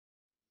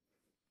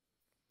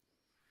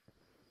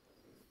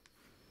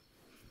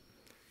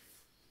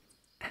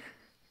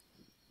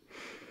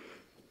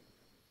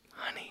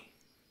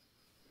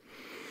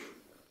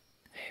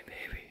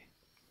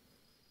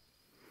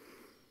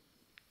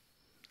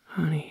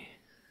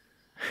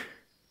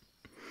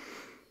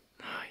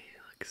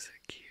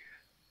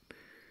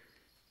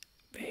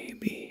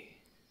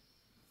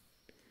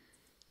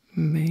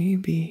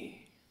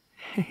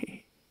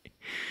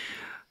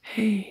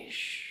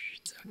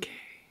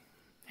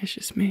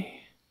it's just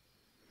me.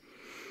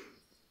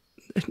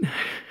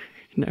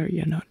 No,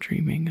 you're not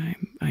dreaming.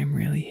 I'm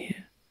really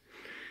here.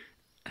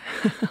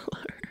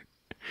 Hello.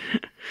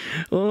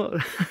 Oh,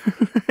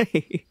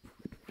 hey.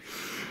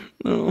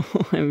 Oh,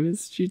 I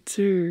missed you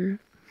too.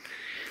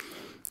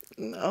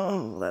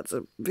 Oh, that's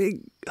a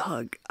big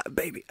hug.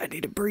 Baby, I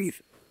need to breathe.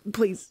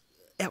 Please,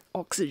 have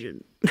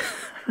oxygen.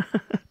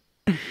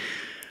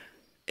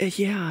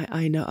 Yeah,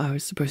 I know I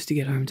was supposed to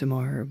get home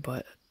tomorrow,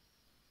 but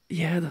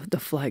yeah, the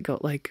flight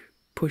got like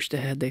pushed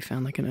ahead. They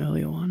found like an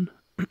earlier one.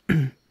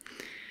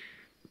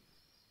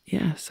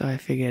 Yeah, so I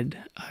figured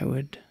I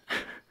would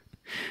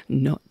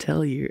not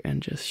tell you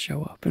and just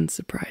show up and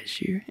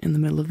surprise you in the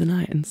middle of the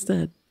night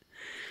instead.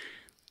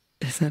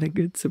 Is that a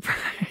good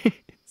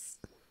surprise?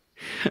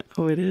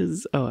 Oh, it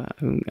is? Oh,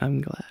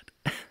 I'm glad.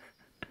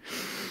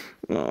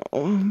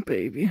 Oh,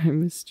 baby, I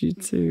missed you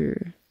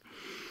too.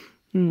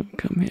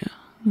 Come here.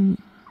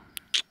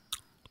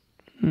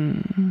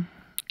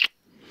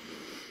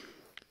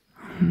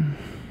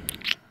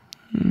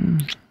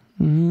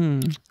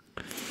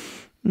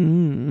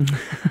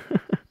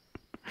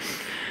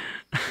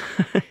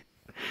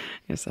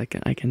 Yes, I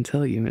can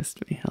tell you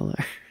missed me. Hello.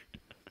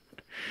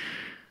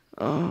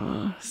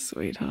 Oh,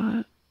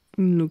 sweetheart.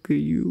 Look at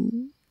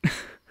you.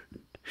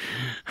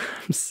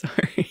 I'm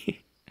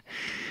sorry.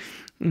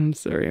 I'm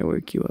sorry I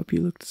woke you up.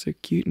 You looked so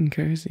cute and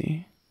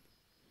cozy.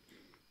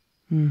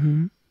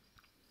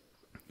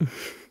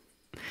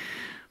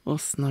 All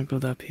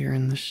snuggled up here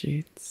in the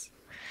sheets.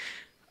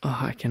 Oh,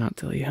 I cannot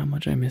tell you how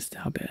much I missed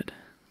our bed.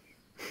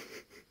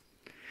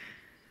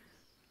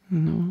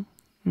 No,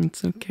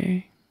 it's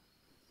okay.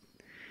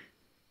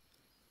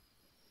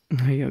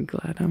 Oh, you're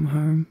glad I'm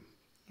home.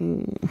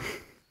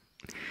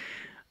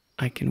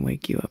 I can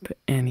wake you up at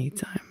any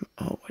time.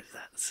 Oh, is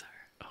that so?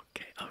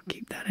 Okay, I'll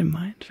keep that in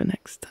mind for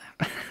next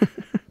time.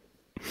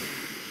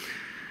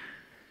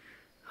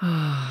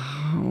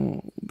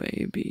 Oh,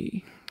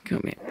 baby,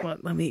 come here. Well,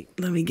 let me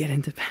get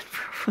into bed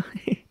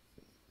properly.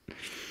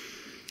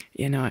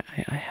 You know,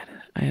 I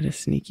had a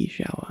sneaky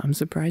shower. I'm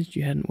surprised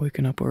you hadn't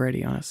woken up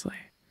already, honestly.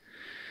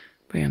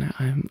 But you know,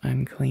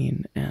 I'm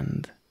clean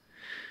and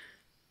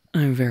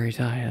I'm very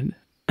tired.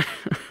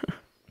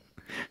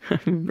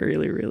 I'm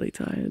really, really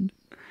tired.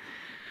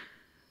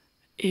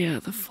 Yeah,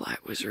 the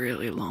flight was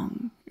really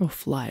long. Or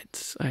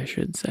flights, I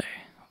should say.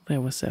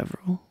 There were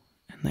several,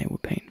 and they were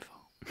painful.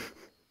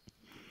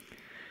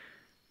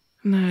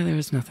 No, there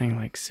was nothing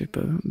like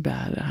super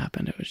bad that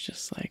happened. It was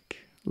just like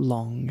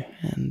long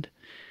and,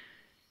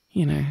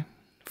 you know,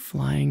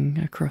 flying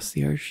across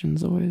the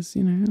ocean's always,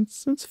 you know,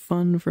 it's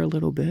fun for a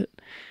little bit.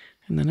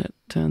 And then it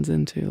turns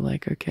into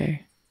like,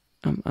 okay,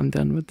 I'm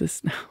done with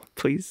this now.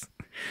 Please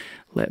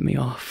let me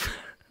off.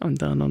 I'm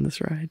done on this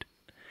ride.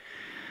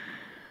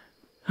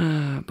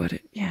 But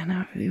it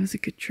was a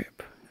good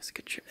trip. It was a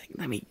good trip.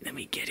 Let me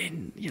get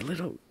in, you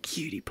little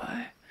cutie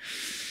pie.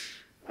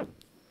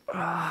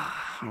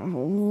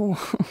 Oh.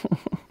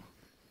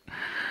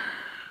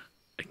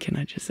 Can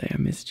I just say I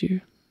missed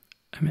you?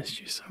 I missed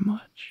you so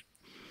much.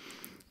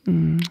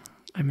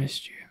 I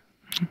missed you.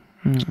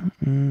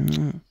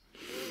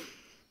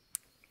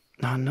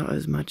 No, not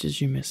as much as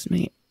you missed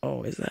me.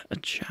 Oh, is that a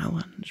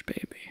challenge,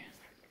 baby?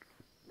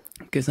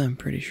 Because I'm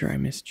pretty sure I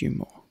missed you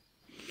more.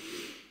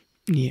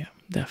 Yeah,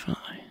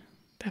 definitely.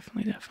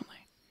 Definitely.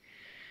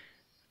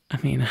 I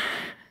mean,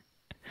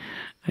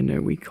 I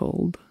know we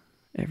called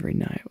every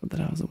night that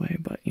I was away,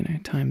 but, you know,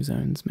 time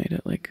zones made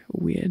it, like,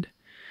 weird.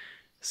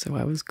 So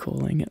I was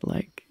calling at,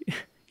 like,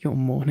 your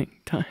morning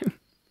time.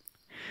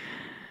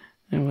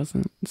 It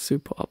wasn't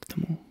super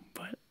optimal,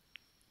 but,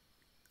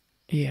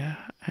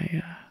 yeah,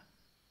 oh,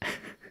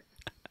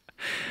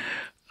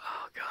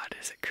 God,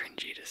 is it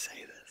cringy to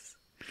say this?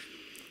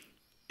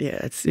 Yeah,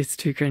 it's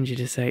too cringy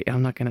to say.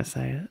 I'm not gonna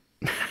say it.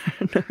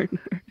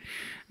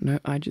 No,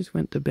 I just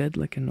went to bed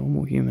like a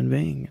normal human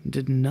being and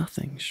did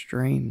nothing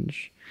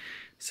strange.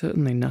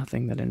 Certainly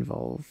nothing that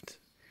involved,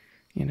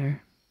 you know,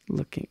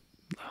 looking...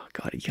 Oh,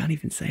 God, you can't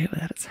even say it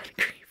without it sounding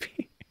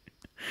creepy.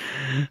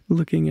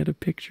 Looking at a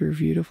picture of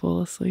you to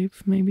fall asleep,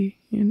 maybe?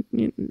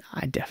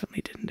 I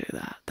definitely didn't do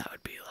that. That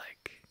would be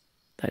like...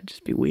 That'd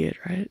just be weird,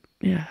 right?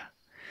 Yeah.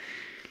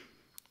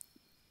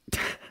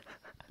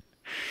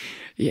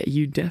 Yeah,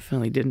 you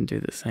definitely didn't do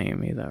the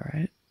same either,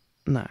 right?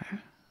 No.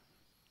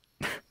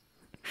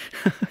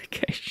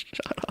 Okay,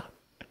 shut up.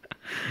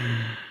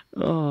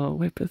 Oh,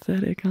 we're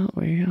pathetic, aren't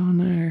we? Oh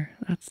no,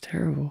 that's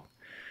terrible.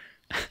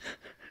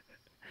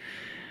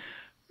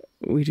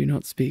 We do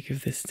not speak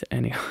of this to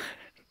anyone.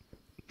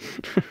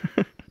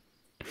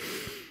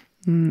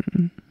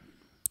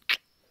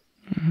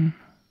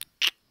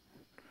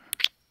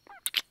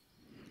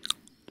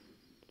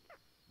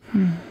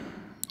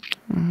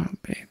 Oh,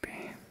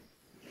 baby.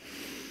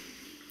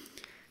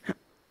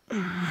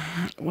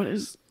 Why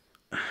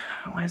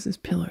does this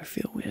pillow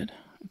feel weird?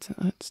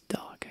 It's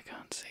dark, I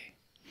can't see.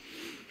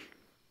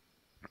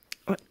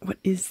 What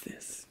is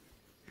this?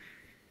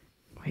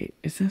 Wait,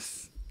 is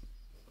this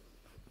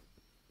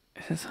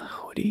a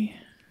hoodie?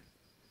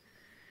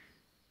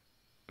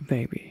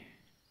 Baby.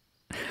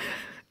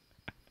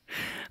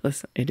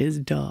 Listen, it is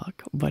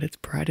dark, but it's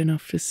bright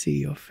enough to see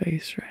your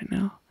face right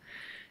now.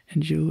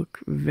 And you look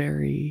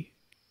very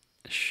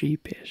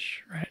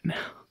sheepish right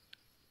now.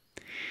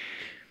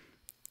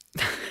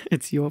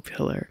 It's your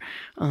pillow.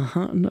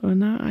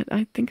 No,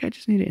 I think I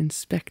just need to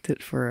inspect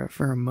it for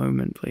a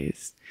moment,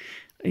 please.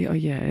 Oh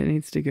yeah, it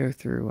needs to go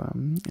through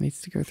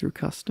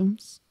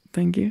customs.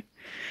 Thank you.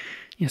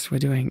 Yes, we're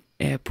doing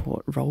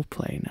airport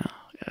roleplay now.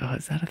 Oh,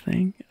 is that a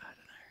thing? I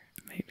don't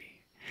know.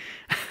 Maybe.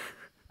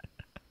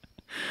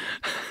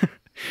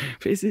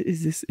 Is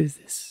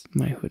this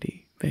my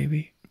hoodie,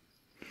 baby?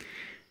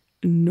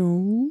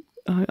 No,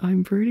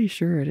 I'm pretty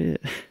sure it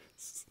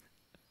is.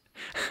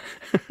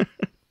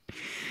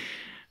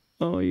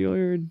 Oh,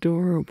 you're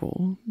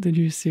adorable. Did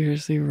you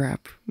seriously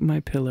wrap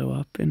my pillow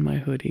up in my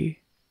hoodie?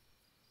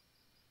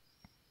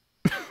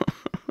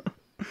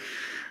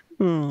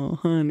 Oh,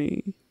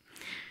 honey.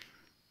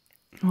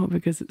 Oh,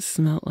 because it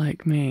smelled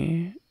like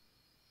me.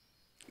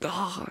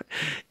 Oh,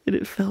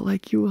 it felt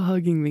like you were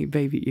hugging me,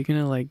 baby. You're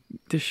gonna, like,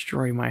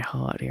 destroy my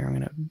heart here. I'm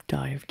gonna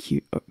die of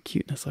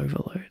cuteness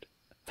overload.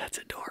 That's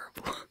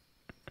adorable.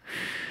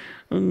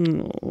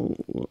 Oh,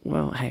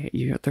 well, hey,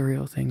 you got the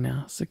real thing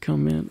now, so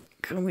come in.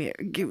 Come here,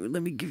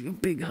 let me give you a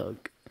big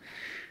hug.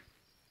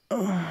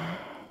 Oh.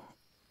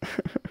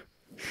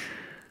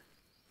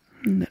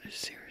 That is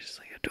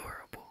seriously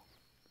adorable.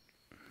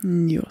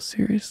 You're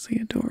seriously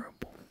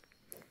adorable.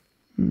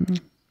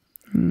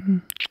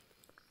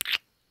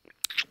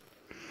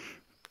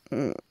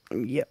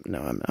 Yep,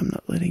 no, I'm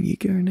not letting you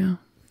go now.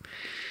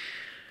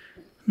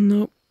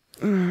 Nope.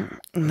 No,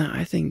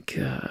 I think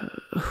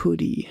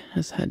Hoodie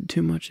has had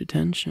too much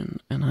attention,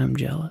 and I'm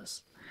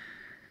jealous.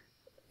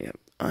 Yep,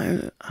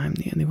 I'm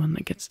the only one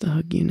that gets to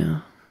hug you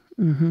now.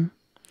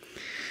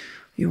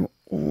 You're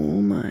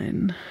all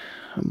mine.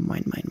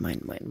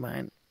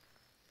 Mine.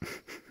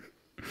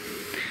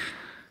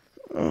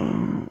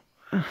 Oh,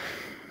 I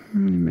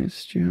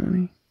missed you,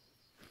 honey.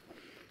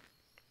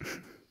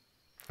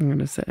 I'm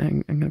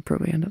gonna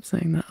probably end up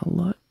saying that a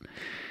lot.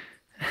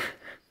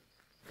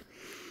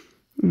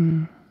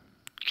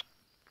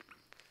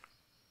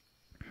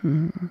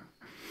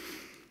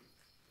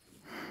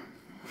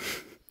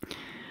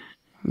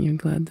 You're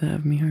glad to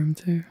have me home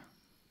too.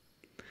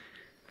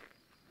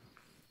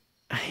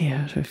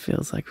 Yeah, it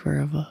feels like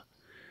forever.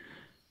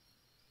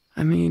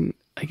 I mean,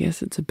 I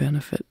guess it's a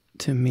benefit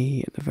to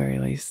me at the very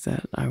least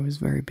that I was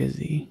very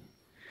busy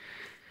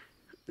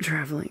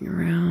traveling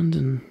around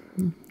and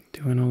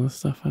doing all the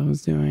stuff I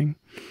was doing.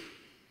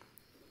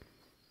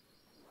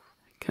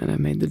 Kind of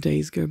made the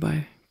days go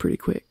by pretty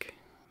quick,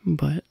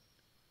 but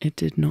it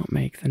did not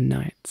make the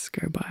nights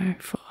go by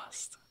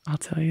fast. I'll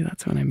tell you,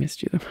 that's when I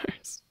missed you the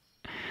most.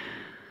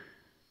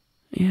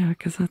 Yeah,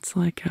 because that's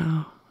like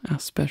our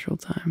special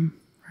time,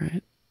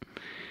 right?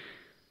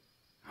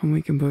 When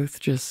we can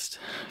both just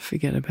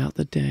forget about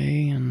the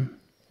day and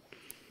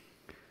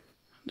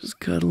just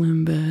cuddle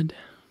in bed,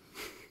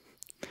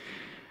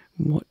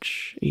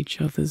 watch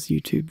each other's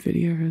YouTube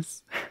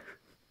videos,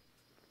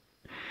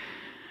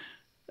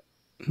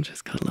 and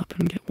just cuddle up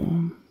and get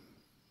warm,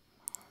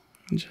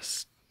 and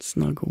just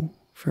snuggle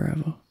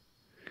forever,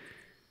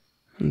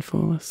 and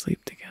fall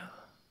asleep together.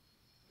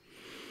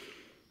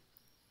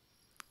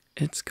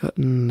 It's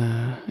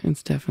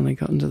definitely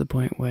gotten to the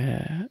point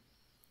where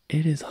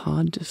it is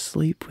hard to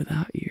sleep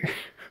without you.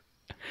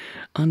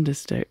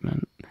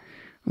 Understatement.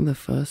 The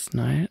first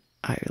night,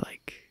 I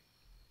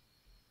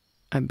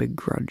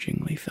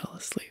begrudgingly fell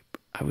asleep.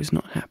 I was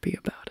not happy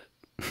about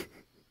it.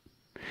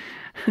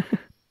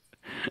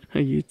 Are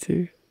you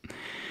too?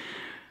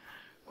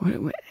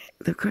 What,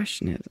 the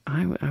question is,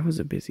 I was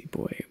a busy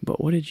boy,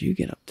 but what did you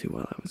get up to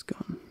while I was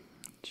gone?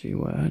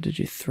 Did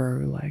you throw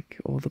like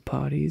all the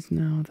parties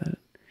now that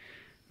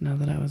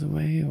I was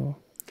away, or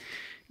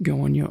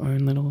go on your own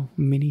little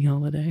mini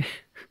holiday?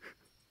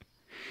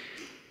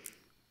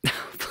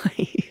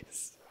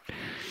 Please.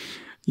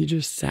 You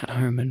just sat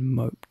home and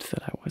moped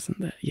that I wasn't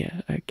there.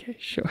 Yeah, okay,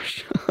 sure.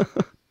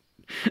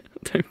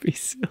 Don't be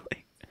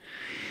silly.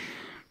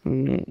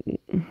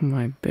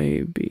 My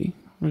baby.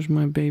 Was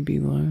my baby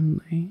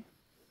lonely?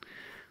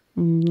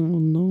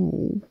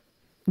 No.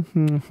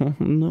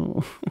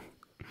 No.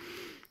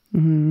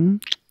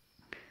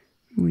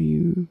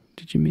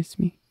 Did you miss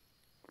me?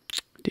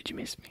 Did you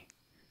miss me?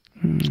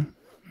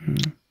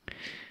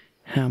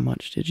 How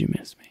much did you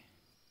miss me?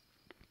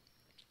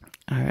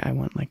 I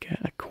want like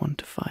a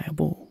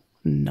quantifiable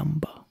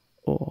number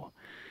or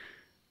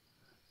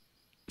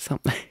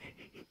something.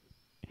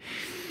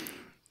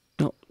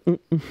 Oh.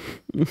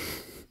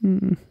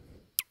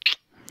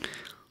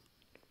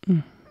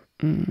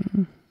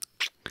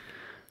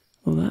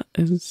 Well,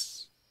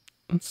 that's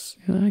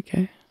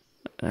okay.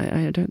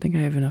 I don't think I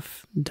have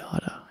enough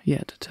data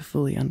yet to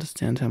fully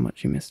understand how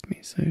much you missed me,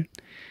 so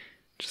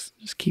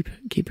just keep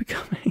it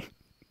coming.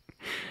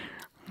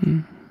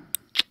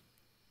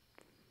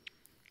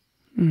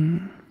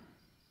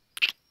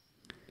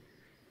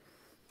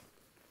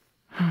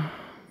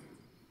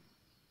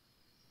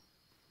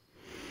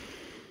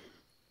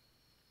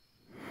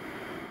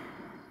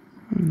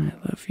 I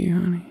love you,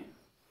 honey.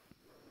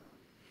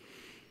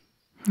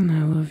 And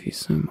I love you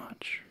so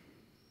much.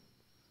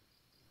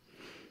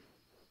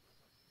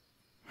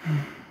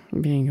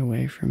 Being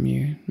away from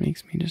you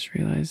makes me just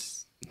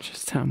realize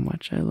just how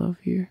much I love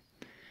you.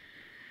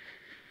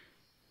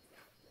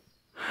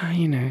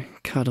 You know,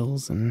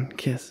 cuddles and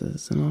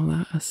kisses and all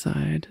that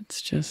aside,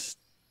 it's just...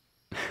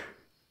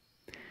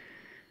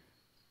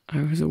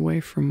 I was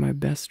away from my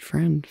best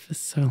friend for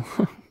so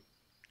long.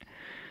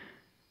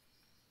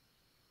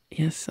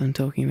 Yes, I'm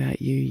talking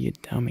about you, you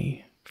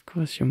dummy. Of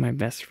course you're my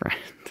best friend.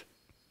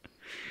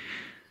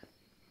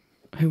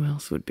 Who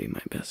else would be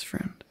my best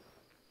friend?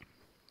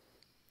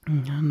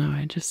 No,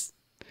 I just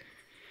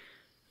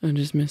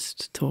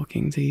missed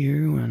talking to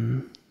you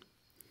and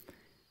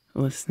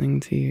listening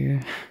to you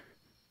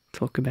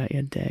talk about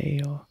your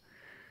day or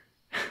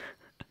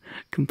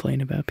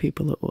complain about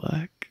people at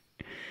work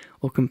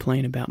or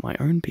complain about my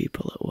own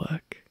people at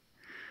work.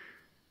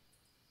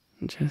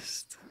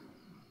 Just,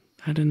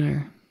 I don't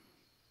know,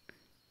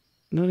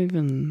 not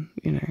even,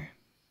 you know,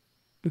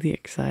 the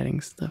exciting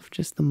stuff,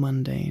 just the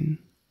mundane,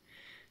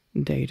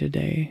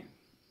 day-to-day.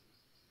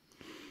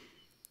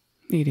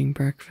 Eating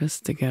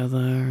breakfast together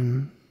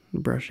and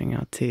brushing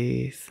our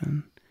teeth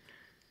and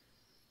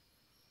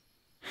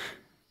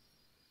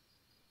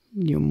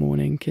your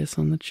morning kiss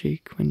on the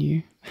cheek when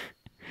you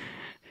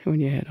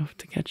head off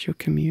to catch your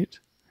commute.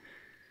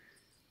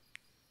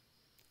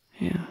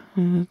 Yeah,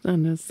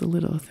 and it's the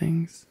little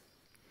things.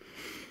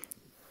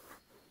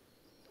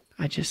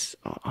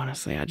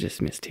 Honestly, I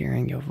just missed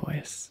hearing your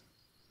voice.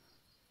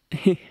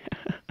 You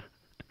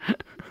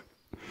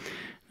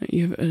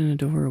have an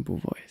adorable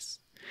voice.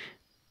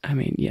 I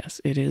mean,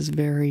 yes, it is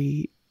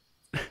very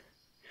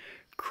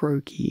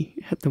croaky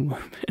at the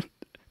moment.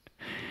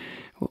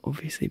 Well,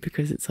 obviously,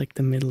 because it's like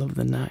the middle of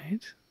the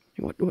night.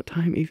 What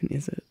time even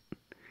is it?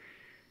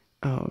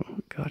 Oh,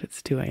 God,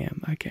 it's 2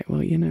 a.m. Okay,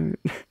 well, you know...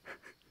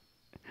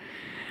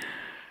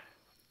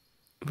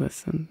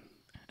 Listen.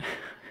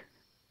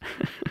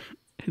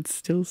 It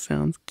still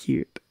sounds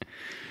cute.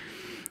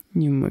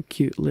 You're my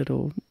cute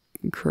little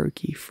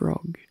croaky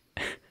frog.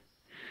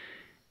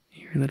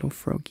 You're a little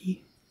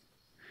froggy.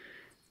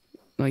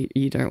 Well,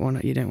 you don't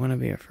want to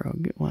be a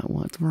frog.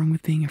 What's wrong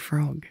with being a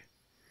frog?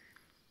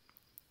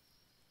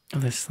 Oh,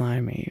 they're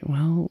slimy.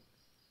 Well,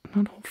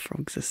 not all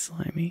frogs are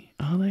slimy,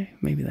 are they?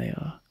 Maybe they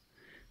are.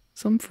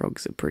 Some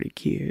frogs are pretty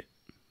cute.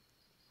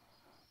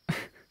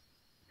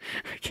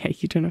 Okay,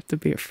 you don't have to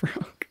be a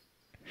frog.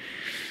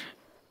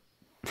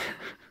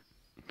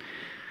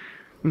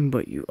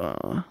 But you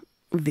are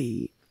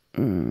the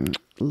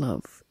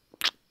love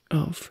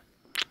of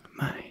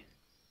my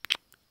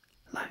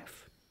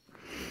life.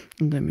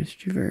 And I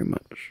missed you very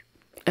much.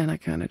 And I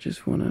kind of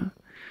just want to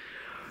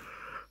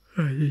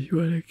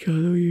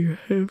cuddle you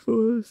and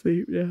fall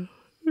asleep now.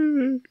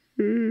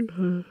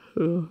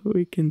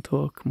 We can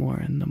talk more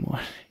in the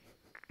morning.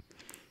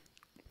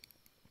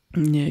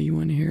 Yeah, you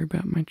want to hear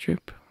about my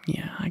trip?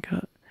 Yeah,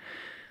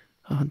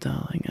 oh,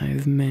 darling, I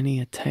have many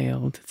a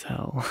tale to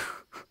tell.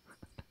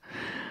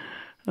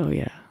 Oh,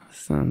 yeah,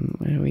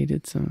 we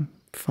did some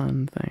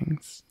fun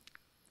things.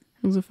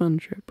 It was a fun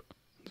trip.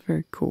 It was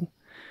very cool.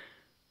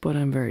 But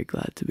I'm very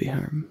glad to be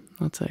home,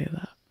 I'll tell you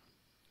that.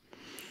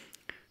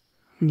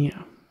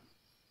 Yeah.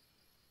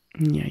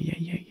 Yeah.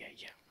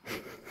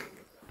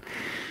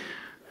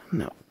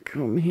 Now,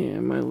 come here,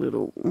 my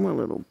little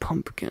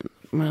pumpkin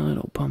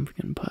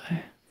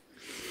pie.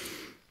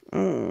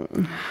 Oh,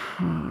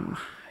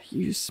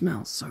 you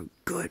smell so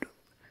good.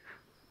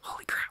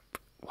 Holy crap,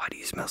 why do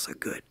you smell so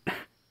good?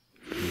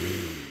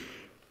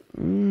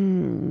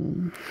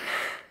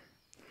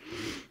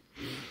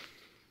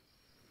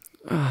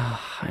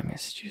 Oh, I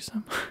missed you so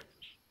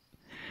much.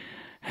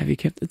 Have you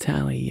kept the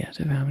tally yet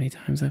of how many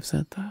times I've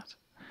said that?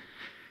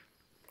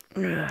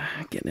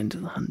 Getting into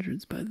the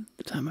hundreds by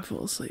the time I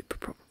fall asleep,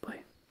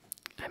 probably.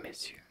 I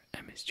miss you.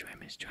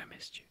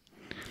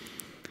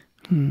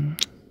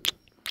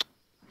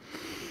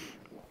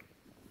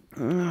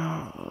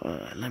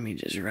 Oh, let me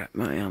just wrap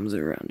my arms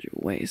around your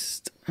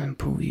waist and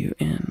pull you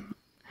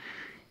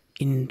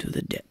into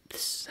the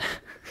depths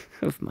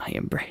of my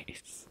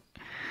embrace.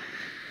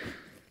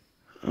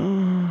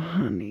 Oh,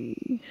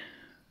 honey.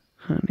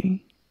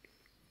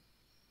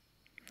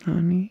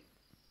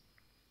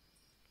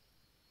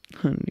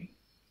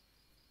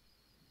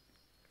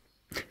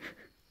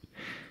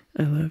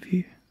 I love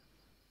you.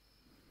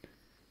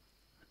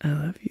 I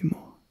love you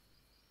more.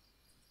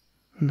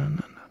 No.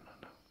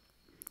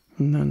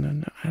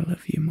 I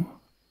love you more.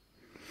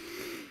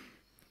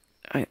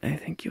 I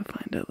think you'll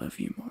find I love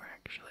you more,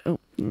 actually. Oh.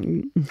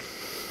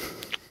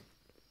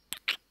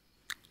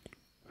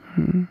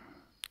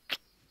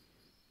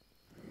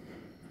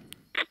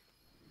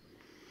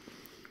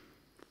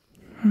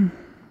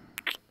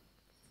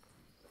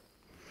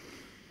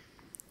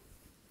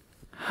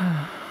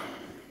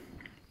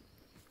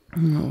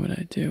 What would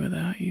I do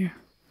without you?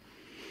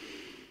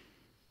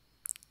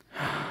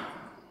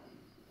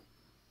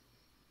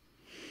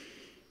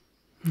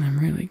 I'm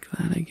really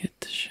glad I get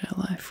to share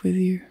life with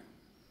you.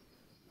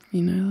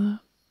 You know that?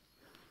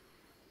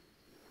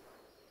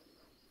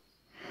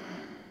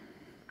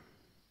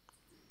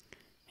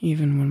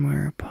 Even when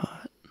we're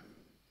apart,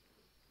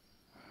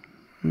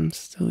 I'm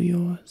still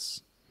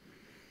yours.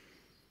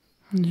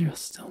 And you're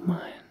still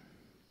mine.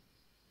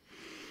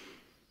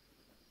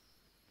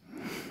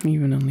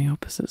 Even on the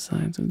opposite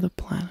sides of the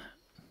planet.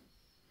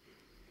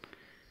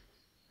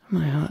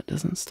 My heart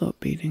doesn't stop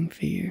beating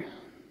for you.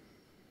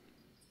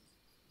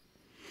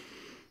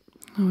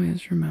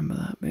 Always remember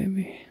that,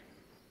 baby.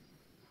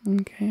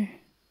 Okay?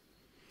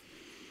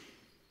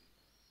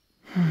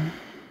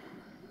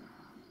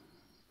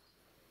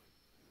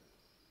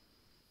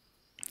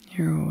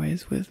 You're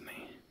always with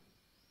me.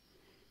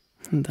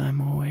 And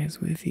I'm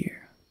always with you.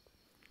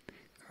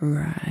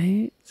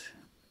 Right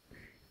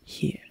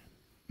here.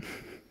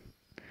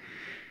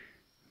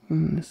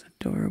 In this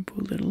adorable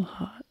little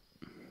heart.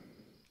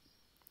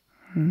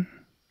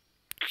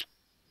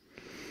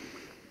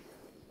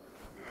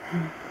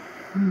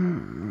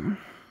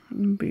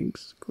 Big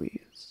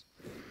squeeze.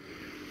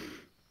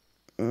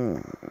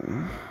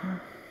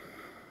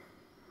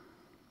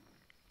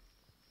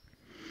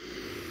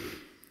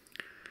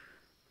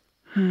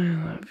 I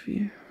love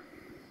you.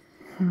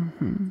 I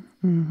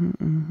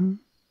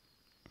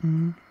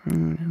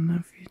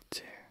love you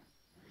too.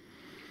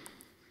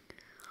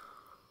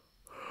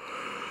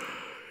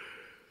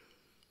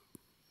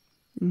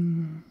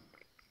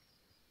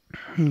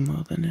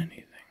 More than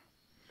anything.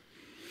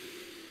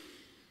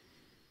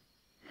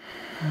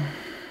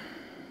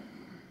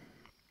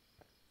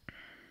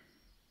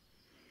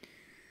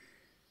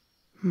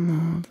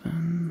 More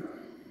than,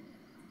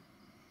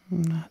 I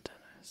don't know,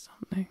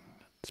 something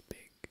that's big.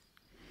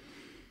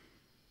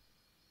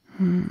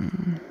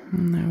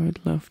 And I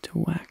would love to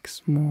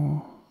wax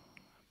more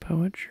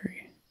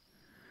poetry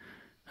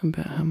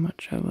about how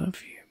much I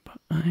love you, but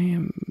I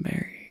am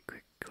very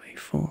quickly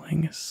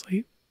falling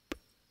asleep.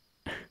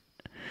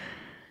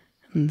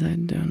 And I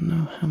don't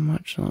know how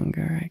much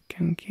longer I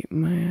can keep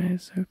my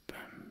eyes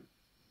open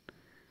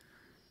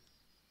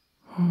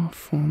or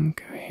form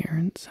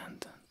coherent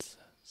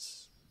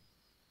sentences.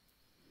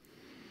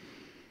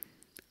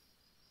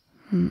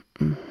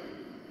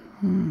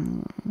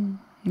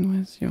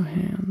 Where's your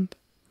hand?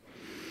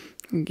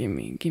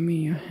 Gimme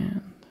your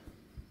hand.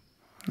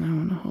 I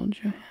want to hold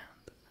your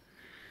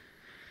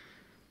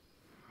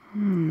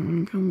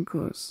hand. Come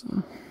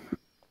closer.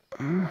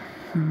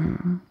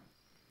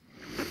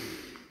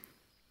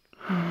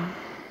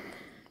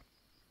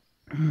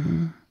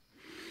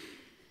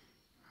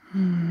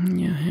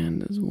 Your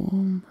hand is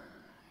warm.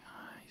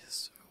 You're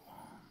so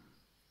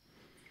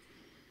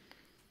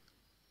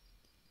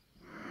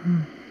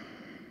warm.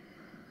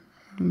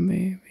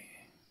 Baby.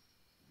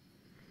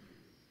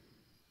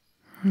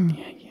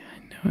 Yeah, I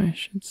know I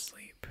should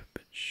sleep,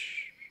 but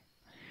shh.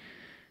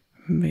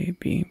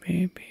 Baby.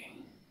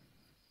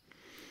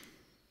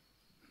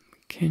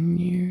 Can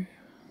you...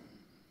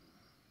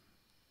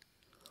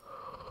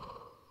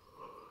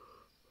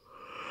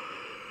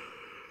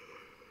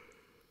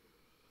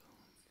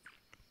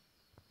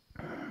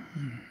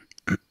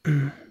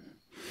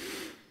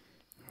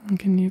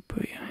 Can you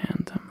put your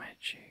hand on my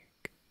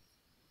cheek?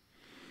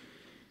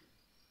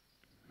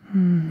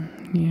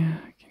 Yeah,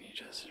 can you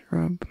just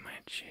rub my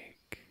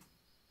cheek?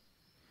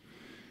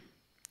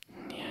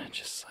 Yeah,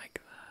 just like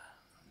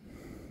that.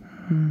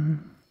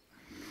 I'm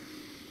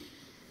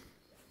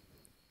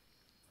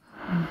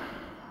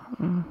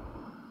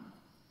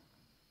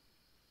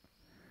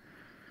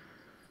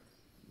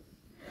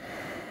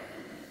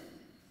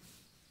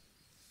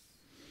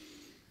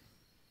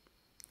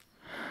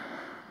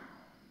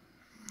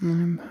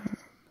home.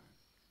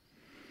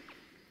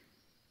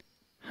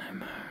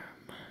 I'm home.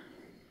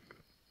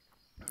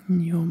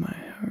 You're my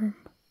home.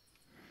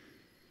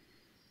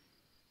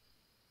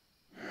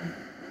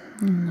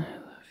 And I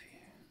love you.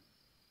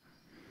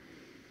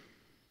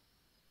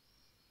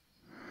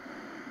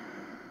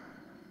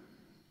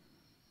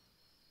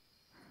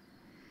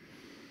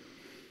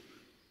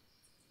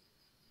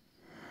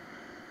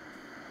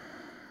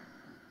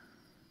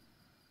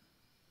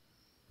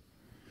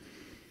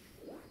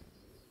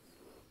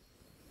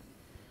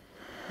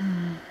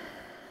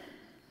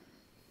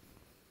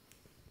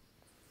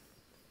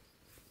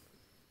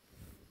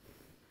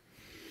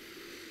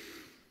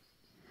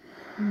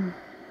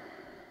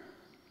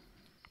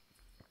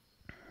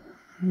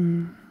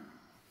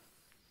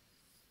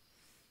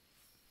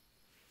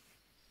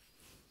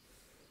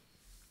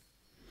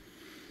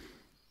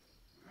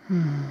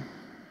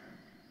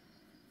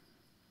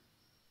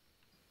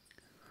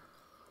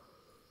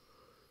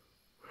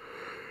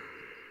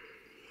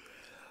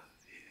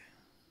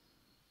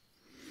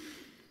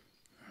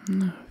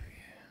 Love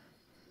you.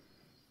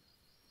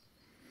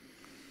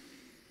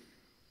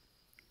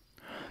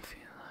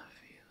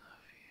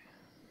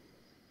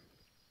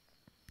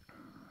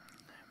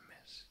 I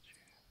missed you.